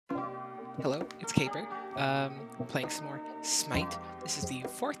Hello, it's Kayper. Playing some more Smite. This is the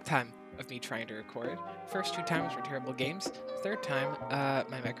fourth time of me trying to record. First two times were terrible games. Third time,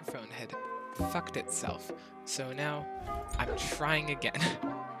 my microphone had fucked itself. So now I'm trying again.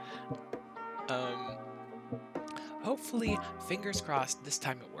 Hopefully, fingers crossed, this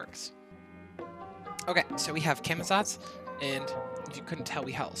time it works. Okay, so we have Kamazats, and if you couldn't tell,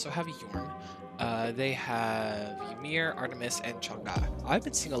 we also have Yorm. They have Ymir, Artemis, and Chang'e. I've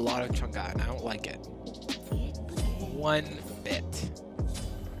been seeing a lot of Chang'e, and I don't like it. One bit.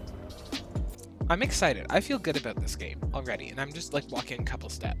 I'm excited. I feel good about this game already, and I'm just like walking a couple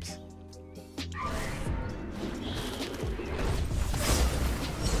steps.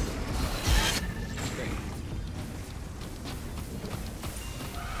 Great.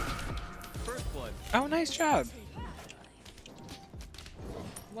 First blood. Oh, nice job.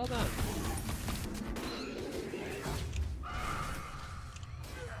 Well done.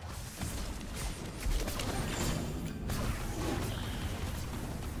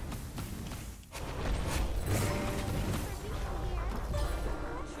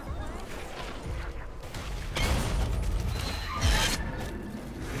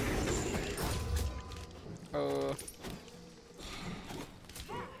 Oh.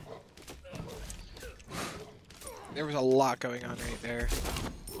 There was a lot going on right there.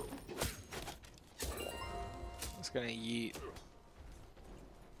 I was gonna yeet.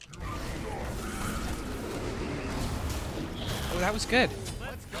 Oh, that was good.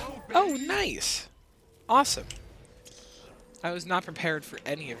 Oh, nice. Awesome. I was not prepared for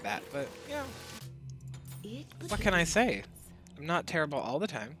any of that, but yeah. What can I say? I'm not terrible all the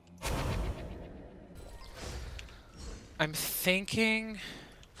time. I'm thinking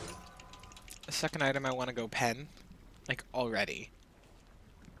a second item I want to go pen, like already.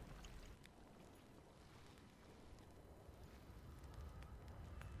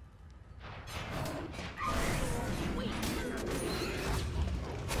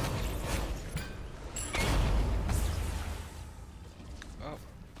 Oh,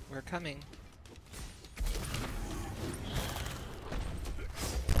 we're coming.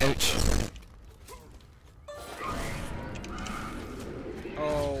 Ouch.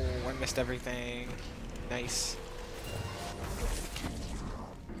 Oh, I missed everything. Nice.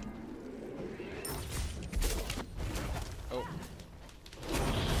 Oh.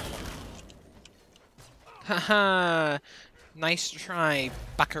 Haha! Nice try,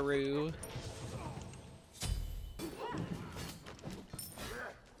 buckaroo.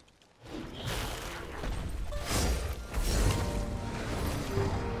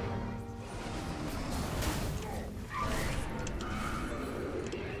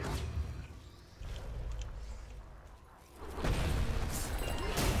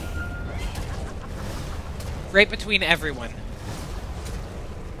 Right between everyone.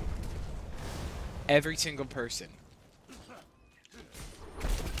 Every single person.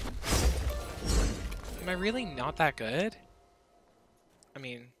 Am I really not that good? I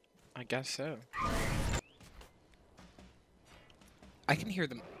mean, I guess so. I can hear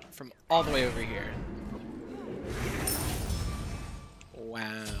them from all the way over here.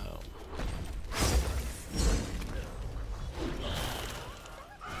 Wow.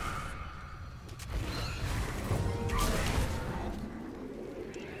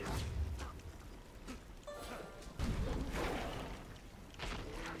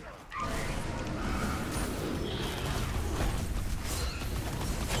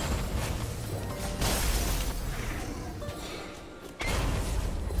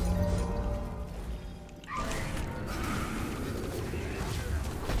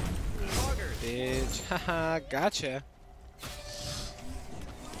 Bitch. Haha, gotcha.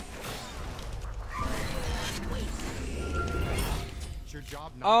 It's your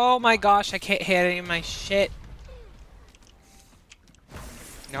job not Oh my gosh, I can't hit any of my shit.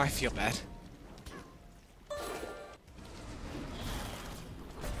 Now I feel bad.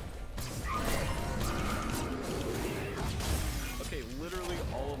 Okay, literally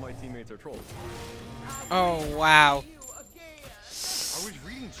all of my teammates are trolls. Oh, wow. I was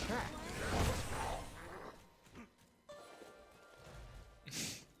reading chat.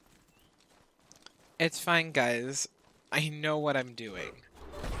 It's fine, guys. I know what I'm doing.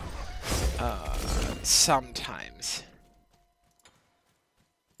 Sometimes.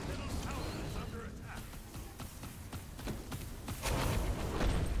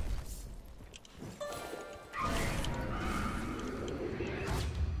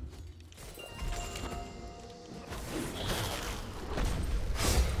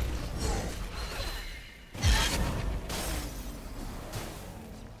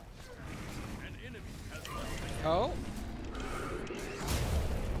 Oh.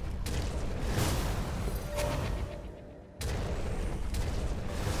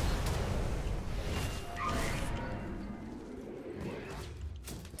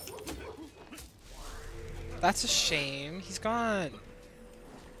 That's a shame. He's gone.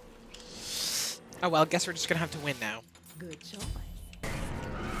 Oh well, guess we're just gonna have to win now. Good choice.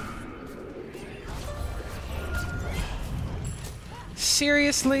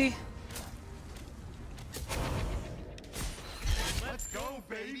 Seriously? Let's go,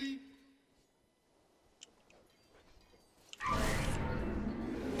 baby.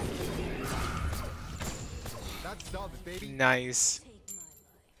 That's dubs, baby. Nice.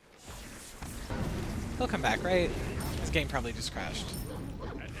 He'll come back, right? This game probably just crashed.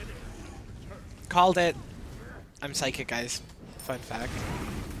 Called it. I'm psychic, guys. Fun fact.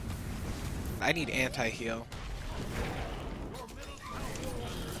 I need anti-heal.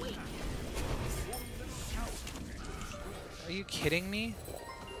 Are you kidding me?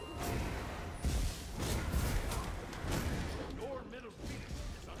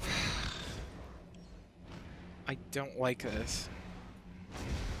 I don't like this.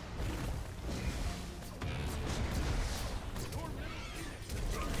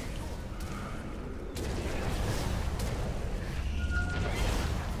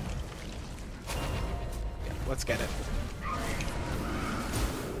 Let's get it.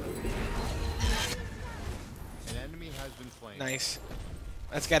 An enemy has been slain. Nice.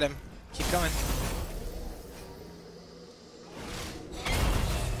 Let's get him. Keep going.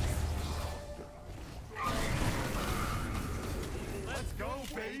 Let's go,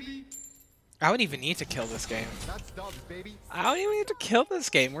 baby. I don't even need to kill this game. That's dubs, baby. I don't even need to kill this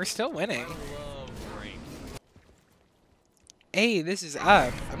game. We're still winning. Love rank. Hey, this is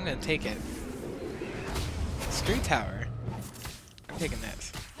up. I'm gonna take it. Street tower. I'm taking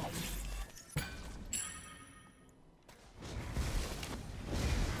this.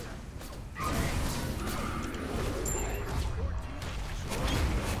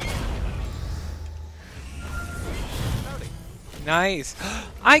 Nice.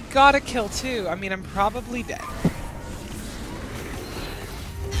 I got a kill too. I mean, I'm probably dead.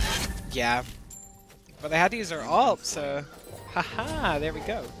 Yeah. But they had to use their ult, so... Haha, there we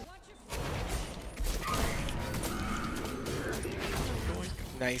go.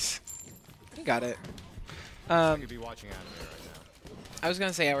 Nice. You got it. I could be watching anime right now. I was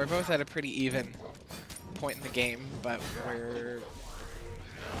gonna say, yeah, we're both at a pretty even point in the game, but we're...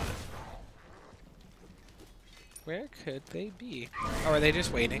 Where could they be? Oh, are they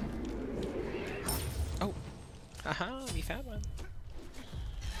just waiting? Oh. Haha, we found one.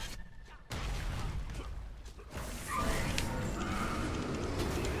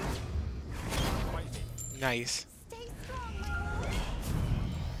 Nice.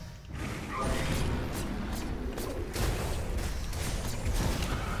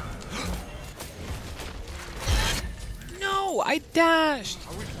 No, I dashed.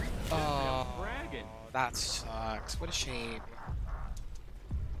 Oh, that sucks. What a shame.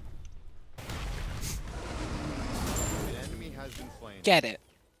 An enemy has been slain. Get it.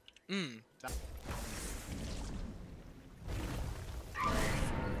 Mm.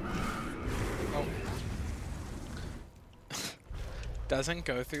 Oh. Doesn't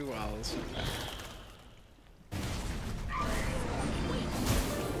go through walls.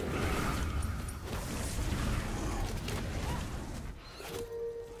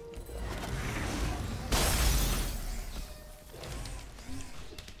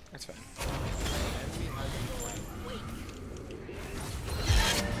 That's fine. Enemy has been slain.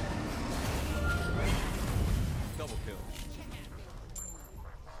 Double kill.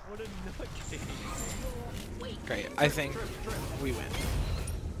 What a nutcase. Great. I think we win.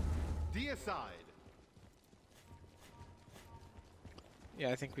 Deicide. Yeah,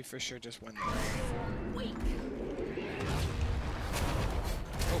 I think we for sure just won this.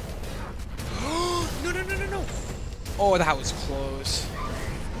 Oh. No, no, no, no, no. Oh, that was close.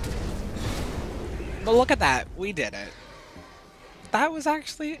 But look at that. We did it. That was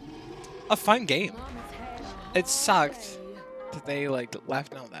actually a fun game. It sucked that they, like,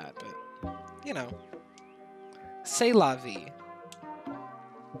 left and all that, but, you know. C'est la vie.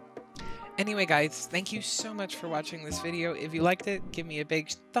 Anyway, guys, thank you so much for watching this video. If you liked it, give me a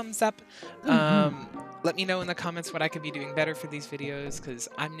big thumbs up. Let me know in the comments what I could be doing better for these videos, because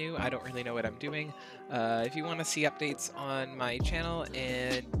I'm new. I don't really know what I'm doing. If you want to see updates on my channel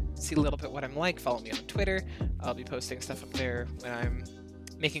and see a little bit what I'm like, follow me on Twitter. I'll be posting stuff up there when I'm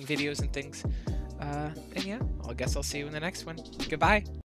making videos and things. And yeah, I guess I'll see you in the next one. Goodbye.